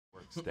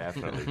It's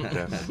definitely.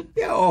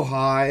 Yeah, oh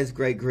hi, it's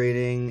great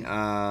greeting. You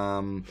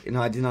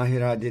know, I did not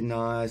hit her. I did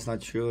not. It's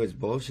not true. It's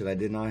bullshit. I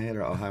did not hit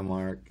her. Oh hi,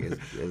 Mark.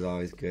 It's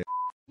always good.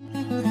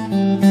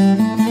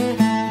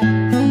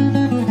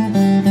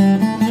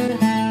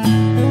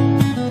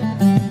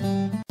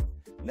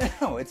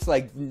 No, it's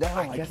like no.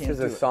 I guess there's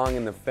a song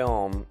in the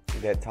film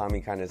that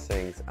Tommy kind of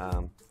sings.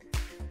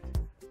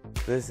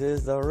 This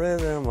is the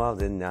rhythm of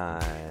the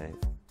night.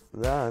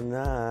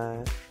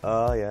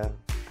 Oh yeah.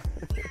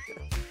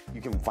 You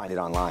can find it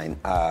online.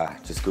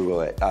 Just Google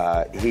it.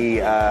 He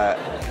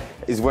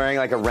is wearing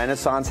like a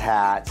Renaissance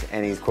hat,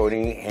 and he's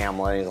quoting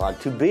Hamlet. He's like,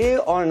 "To be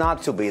or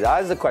not to be?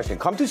 That is the question.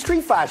 Come to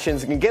Street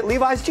Fashions and get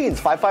Levi's jeans,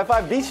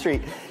 555 B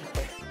Street."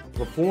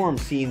 Perform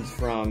scenes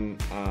from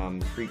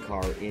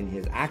Streetcar in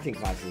his acting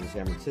classes in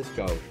San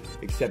Francisco,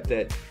 except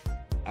that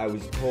I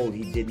was told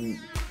he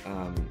didn't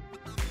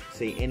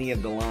say any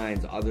of the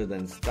lines other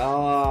than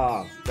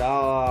Stella,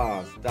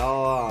 Stella,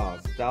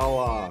 Stella,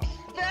 Stella.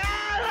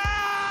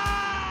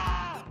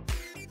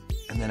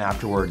 And then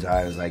afterwards,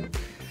 I was like,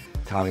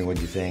 Tommy,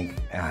 what'd you think?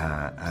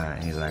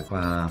 And he's like,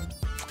 well,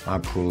 I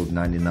approved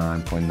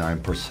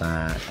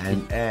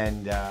 99.9%.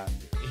 And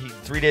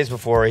 3 days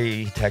before,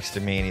 he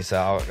texted me and he said,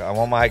 I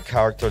want my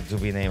character to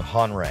be named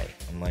Hanrei.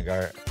 I'm like, all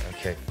right,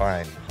 okay,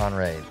 fine,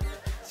 Hanrei,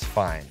 it's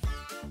fine.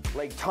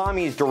 Like,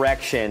 Tommy's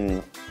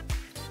direction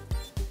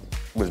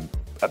was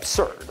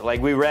absurd.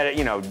 Like, we read it,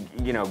 you know,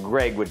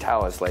 Greg would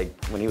tell us, like,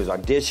 when he was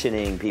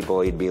auditioning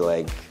people, he'd be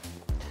like,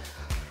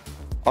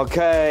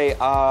 okay,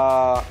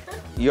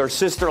 your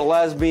sister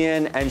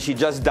lesbian and she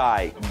just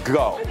died,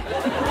 go.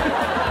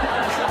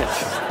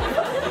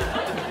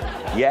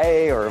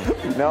 Yay or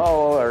no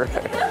or...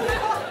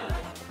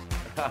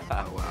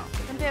 Wow.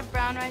 Don't they have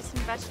brown rice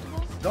and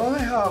vegetables? Don't they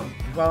have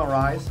brown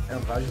rice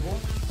and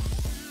vegetables?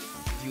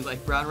 Do you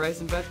like brown rice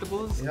and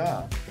vegetables?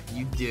 Yeah.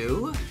 You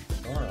do?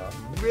 Sort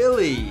of.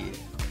 Really?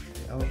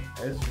 Oh,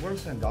 it's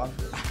worse than dog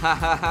food.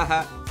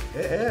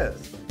 It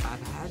is.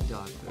 I've had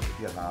dog food.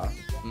 You have?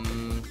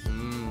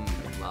 Mm-hmm.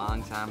 A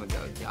long time ago.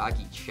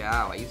 Doggy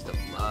chow. I used to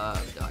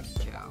love doggy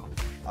chow.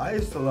 I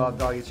used to love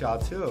doggy chow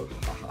too.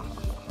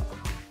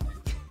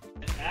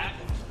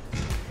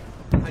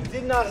 I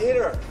did not hit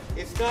her.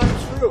 It's not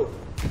true.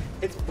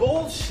 It's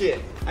bullshit.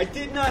 I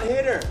did not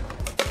hit her.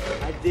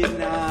 I did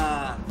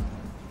not.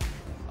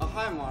 Oh,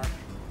 hi, Mark.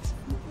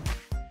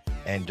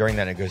 And during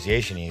that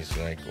negotiation, he's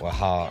like, well,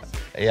 how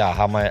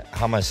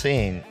am I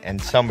seeing?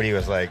 And somebody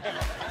was like,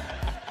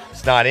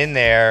 it's not in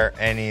there.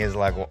 And he is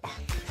like, well,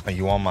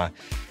 you want my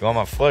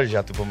footage? You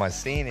have to put my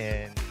scene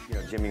in. You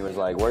know, Jimmy was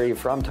like, where are you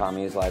from,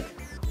 Tommy? He's like,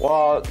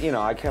 well, you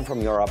know, I came from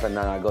Europe and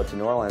then I go to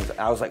New Orleans. And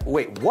I was like,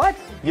 wait, what?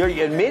 You're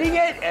admitting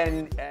it?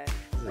 And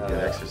It's a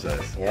good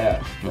exercise.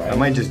 Yeah. Right. I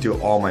might just do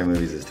all my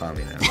movies as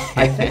Tommy now.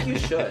 I think you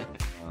should.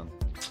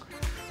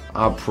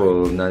 I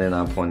approve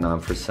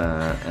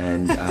 99.9%.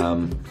 And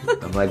I'm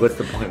like, what's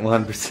the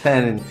 0.1%?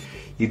 And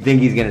you'd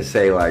think he's gonna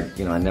say like,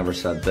 you know, I never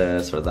said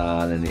this or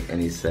that.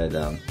 And he said,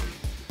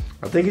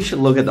 I think you should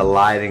look at the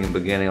lighting in the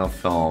beginning of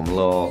film, a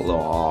little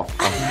off.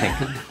 I'm like,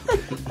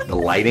 the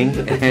lighting,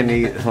 and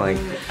he like,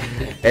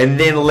 and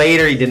then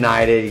later he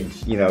denied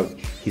it. You know,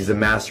 he's a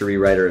master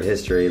rewriter of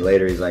history.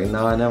 Later he's like,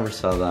 no, I never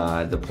saw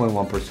that. The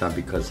 0.1%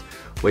 because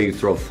way you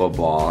throw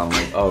football. I'm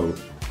like, oh,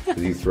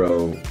 because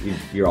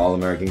you're all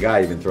American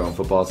guy. You've been throwing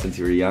football since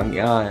you were young.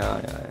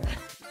 Yeah.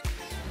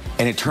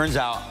 And it turns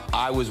out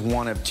I was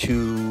one of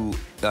two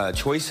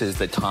choices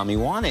that Tommy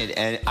wanted,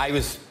 and I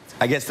was.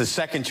 I guess the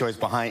second choice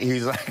behind,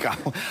 he's like,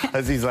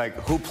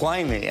 who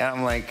playing me? And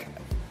I'm like,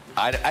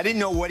 I didn't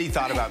know what he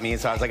thought about me, and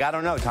so I was like, I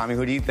don't know, Tommy,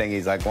 who do you think?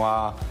 He's like,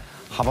 well,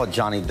 how about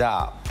Johnny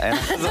Depp? And I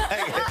was like,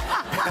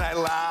 and I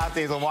laughed.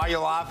 He's like, why are you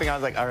laughing? I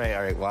was like, all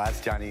right, well, that's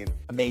Johnny.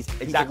 Amazing.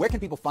 Exactly. Where can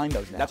people find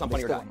those now? That's on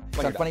Funny or Die.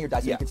 It's on Funny or Die,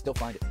 so you can still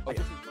find it. Oh,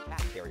 this is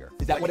cat carrier.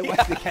 Is that what it was?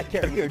 The cat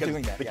carrier. You're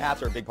doing that. The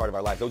cats are a big part of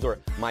our lives. Those are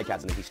my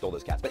cats, and then he stole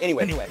those cats. But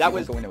anyway, that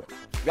was one of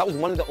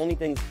the only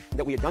things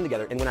that we had done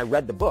together. And when I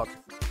read the book,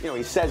 You know,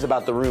 he says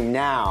about the room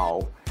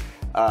now,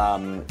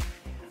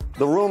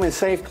 the room is a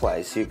safe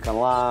place. You can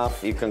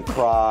laugh, you can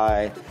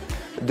cry,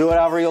 do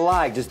whatever you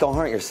like, just don't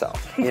hurt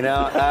yourself, you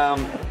know?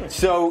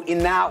 So in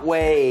that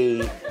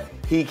way,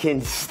 he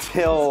can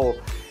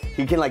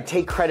like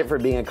take credit for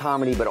being a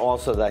comedy, but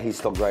also that he's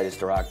still greatest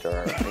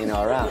director, you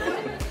know, around.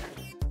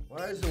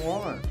 Where is the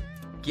woman?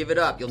 Give it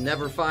up. You'll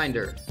never find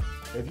her.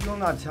 If you'll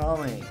not tell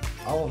me,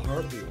 I will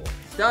hurt people.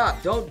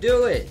 Stop. Don't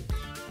do it.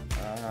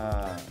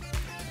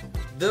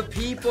 The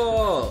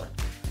people.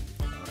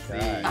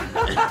 Okay. All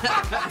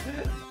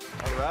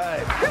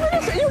right.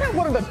 You had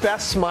one of the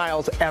best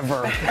smiles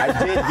ever.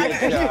 I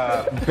did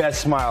get best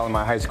smile in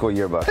my high school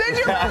yearbook. Did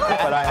you?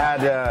 But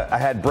I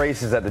had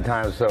braces at the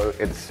time, so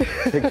it's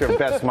picture of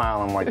best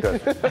smile. I'm like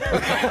this.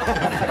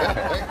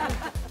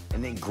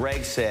 And then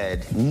Greg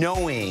said,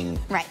 knowing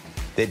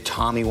that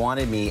Tommy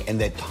wanted me and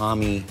that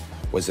Tommy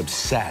was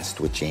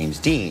obsessed with James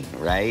Dean,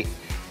 right?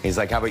 He's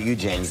like, how about you,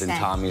 James? And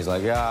Tommy's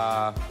like,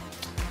 yeah,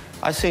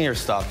 I seen your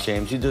stuff,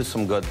 James. You do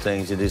some good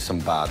things, you do some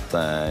bad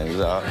things.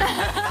 Like,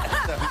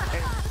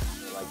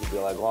 be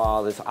like,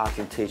 "Oh, this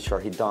acting teacher,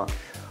 he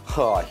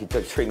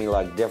treat me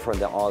like different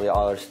than all the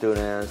other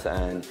students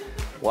and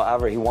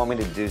whatever. He told me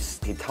to do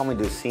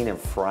a scene in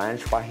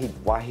French. Why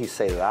he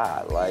say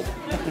that? Like,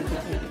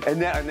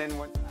 and then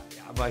when,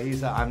 but he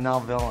said, I'm now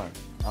villain,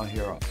 I'm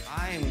hero.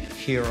 I'm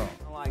hero.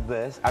 Like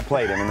this. I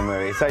played him in the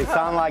movie. So he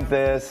sound like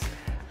this,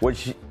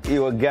 which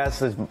you would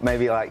guess is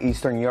maybe like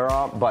Eastern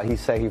Europe, but he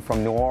say he's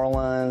from New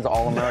Orleans,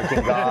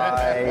 all-American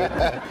guy,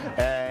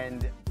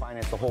 and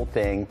finance the whole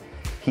thing.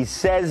 He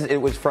says it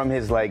was from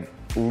his like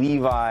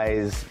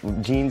Levi's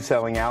jean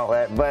selling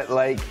outlet, but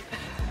like,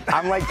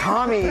 I'm like,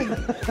 Tommy,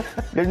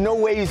 there's no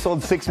way you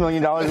sold $6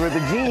 million worth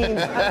of jeans.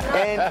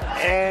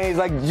 And he's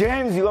like,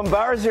 James, you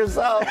embarrass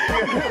yourself.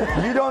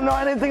 You don't know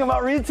anything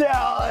about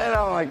retail. And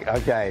I'm like,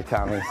 okay,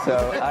 Tommy.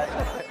 So,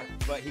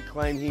 but he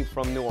claimed he's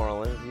from New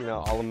Orleans, you know,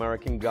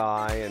 all-American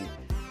guy, and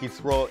he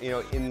throw, you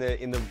know, in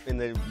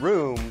the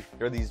room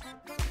there are these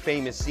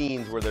famous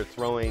scenes where they're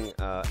throwing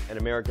an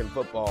American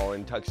football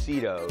in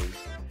tuxedos.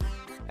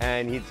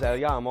 And he'd say,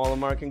 yeah, I'm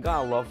all-American guy,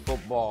 I love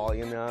football,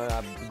 you know,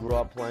 I grew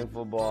up playing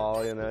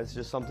football, you know, it's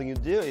just something you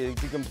do. You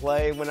can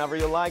play whenever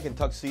you like, in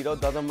tuxedo,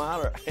 doesn't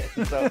matter.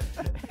 So,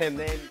 and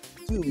then...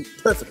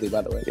 Perfectly,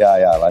 by the way. Yeah,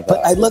 I like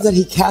that. But I love that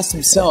he cast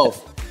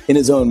himself in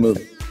his own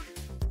movie.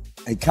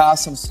 He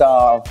cast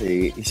himself,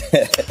 He's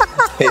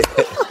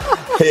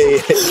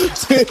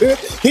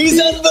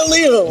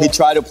unbelievable. He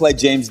tried to play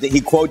James Dean. He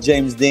quote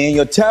James Dean,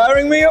 "You're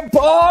tearing me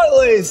apart,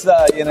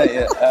 Lisa." You know,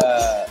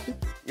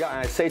 yeah, and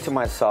I say to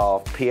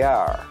myself,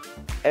 Pierre.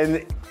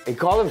 And he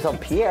called himself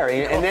Pierre.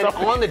 And then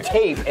on the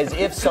tape, as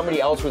if somebody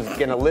else was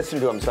going to listen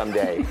to him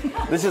someday.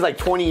 This is like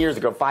 20 years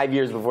ago, 5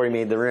 years before he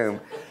made The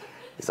Room.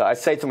 So I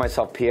say to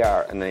myself,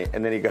 Pierre. And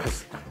then he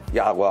goes,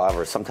 yeah,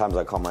 well, sometimes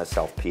I call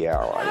myself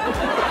Pierre.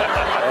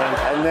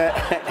 and then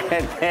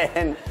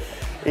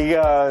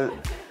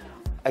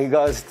he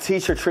goes,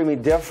 teacher treat me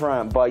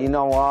different, but you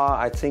know what?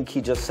 I think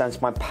he just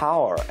sensed my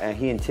power, and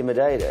he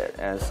intimidated.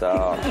 And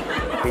so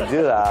he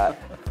do that.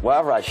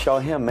 Whatever I show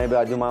him, maybe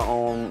I do my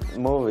own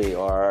movie,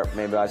 or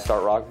maybe I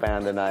start rock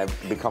band and I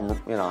become,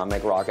 you know, I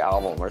make a rock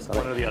album or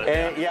something. One or the other.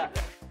 And, yeah.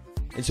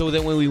 And so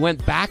then when we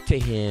went back to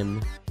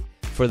him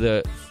for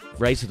the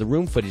rights of the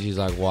room footage, he's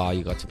like, wow,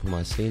 you got to put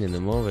my scene in the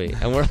movie.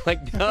 And we're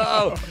like,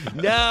 no.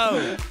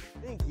 I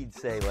think he'd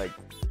say like,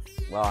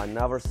 well, I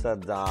never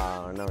said that,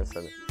 I never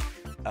said it.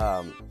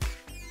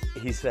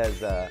 He says,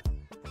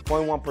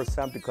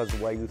 0.1% because of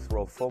the way you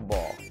throw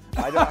football.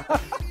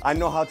 I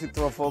know how to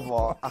throw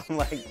football. I'm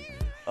like,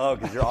 oh,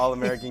 because you're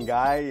all-American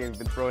guy, you've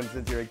been throwing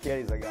since you were a kid.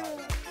 He's like, oh.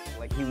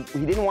 Like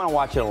he didn't want to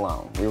watch it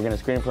alone. We were going to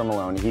screen it for him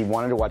alone. He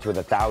wanted to watch it with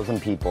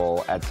 1,000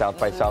 people at South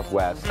by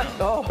Southwest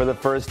for the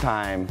first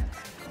time.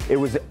 It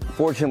was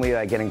fortunately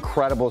like an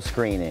incredible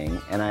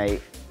screening,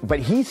 but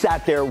he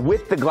sat there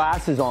with the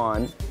glasses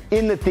on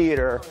in the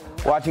theater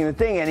watching the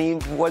thing, and he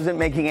wasn't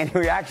making any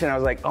reaction. I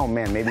was like, oh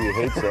man, maybe he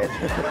hates it.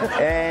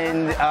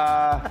 And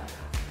I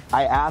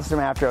asked him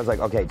after, I was like,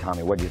 okay,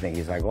 Tommy, what do you think?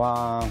 He's like,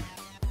 well,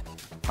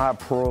 I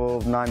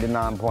approve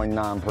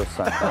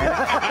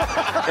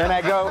 99.9%. And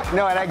I go,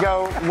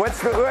 what's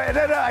the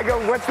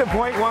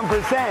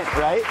 0.1%,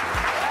 right?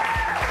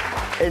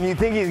 And you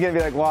think he's gonna be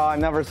like, well, I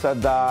never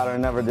said that, or I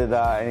never did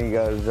that. And he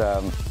goes,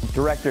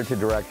 director to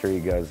director, he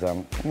goes,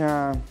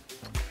 yeah, I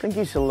think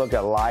you should look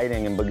at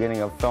lighting and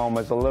beginning of film.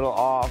 It's a little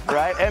off,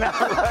 right? And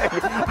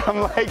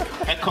I'm like,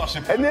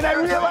 and then I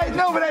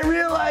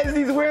realized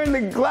he's wearing the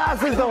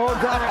glasses the whole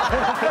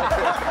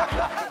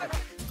time.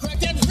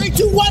 Correct answer, 3,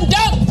 2, 1,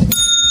 done!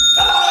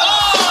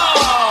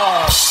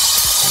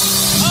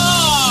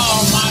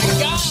 Oh my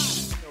God!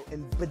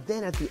 But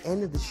then at the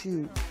end of the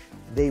shoot,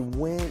 they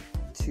went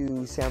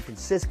to San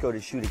Francisco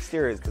to shoot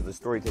exteriors because the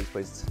story takes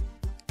place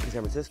in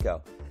San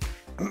Francisco.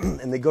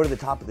 And they go to the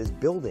top of this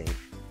building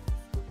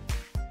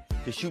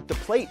to shoot the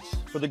plates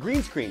for the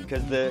green screen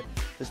because the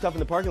stuff in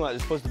the parking lot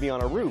is supposed to be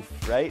on a roof,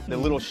 right? The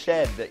little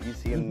shed that you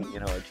see in, you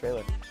know, a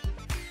trailer.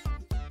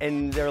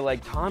 And they're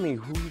like, Tommy,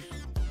 whose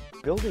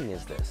building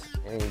is this?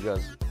 And he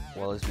goes,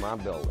 well, it's my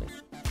building.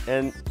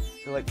 And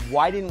they're like,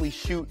 why didn't we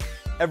shoot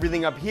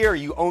everything up here?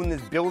 You own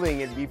this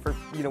building, it'd be for,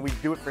 you know, we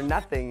do it for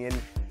nothing. And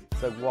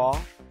it's like, well,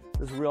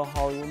 this is a real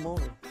Hollywood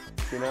movie,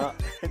 you know?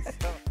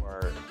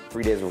 Or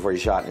 3 days before he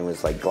shot, and it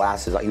was like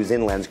glasses. He was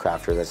in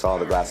LensCrafters. I saw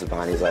the glasses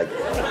behind. He's like,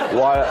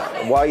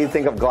 why you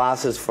think of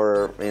glasses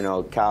for, you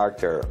know,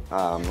 character?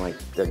 I'm like,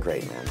 they're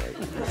great, man.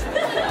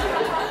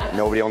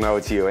 Nobody will know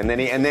it's you. And then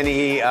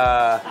he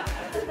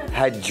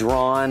had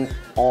drawn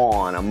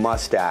on a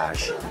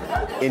mustache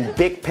in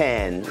Bic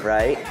pen,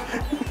 right?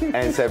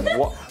 And said,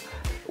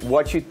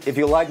 if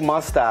you like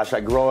mustache, I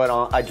draw it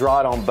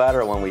on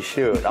better when we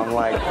shoot. I'm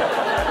like,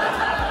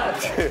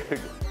 dude.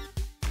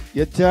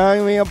 You're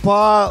tearing me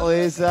apart,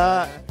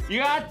 Lisa.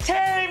 You are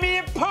tearing me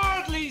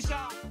apart, Lisa.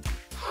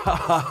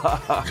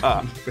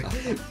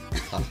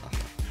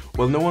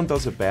 Well, no one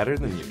does it better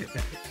than you.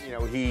 You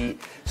know, he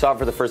saw it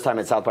for the first time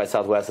at South by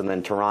Southwest and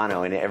then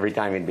Toronto, and every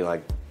time he'd be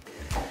like,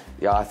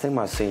 yeah, I think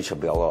my scene should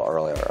be a little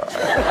earlier.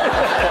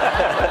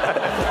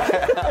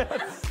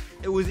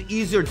 It was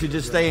easier to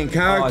just stay in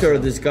character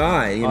of this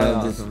guy, you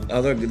know,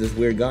 this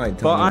weird guy.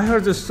 But I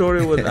heard a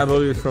story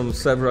about you from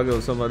Seb Rugged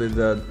or somebody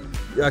that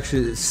you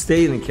actually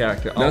stayed in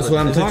character. That's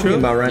what I'm talking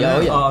about right now.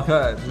 Oh,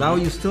 okay. Now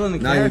you're still in the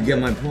character. Now you get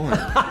my point.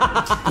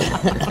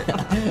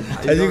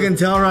 As you can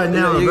tell right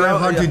now, it's very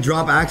hard to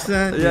drop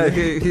accent. Yeah,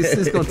 he's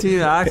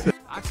discontinued accent.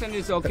 Accent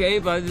is okay,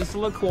 but it's a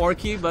little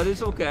quirky, but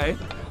it's okay.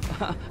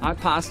 I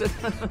passed it.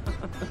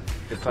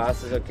 The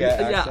pass is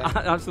okay? Yeah,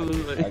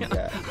 absolutely.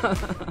 Okay.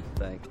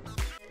 Thanks.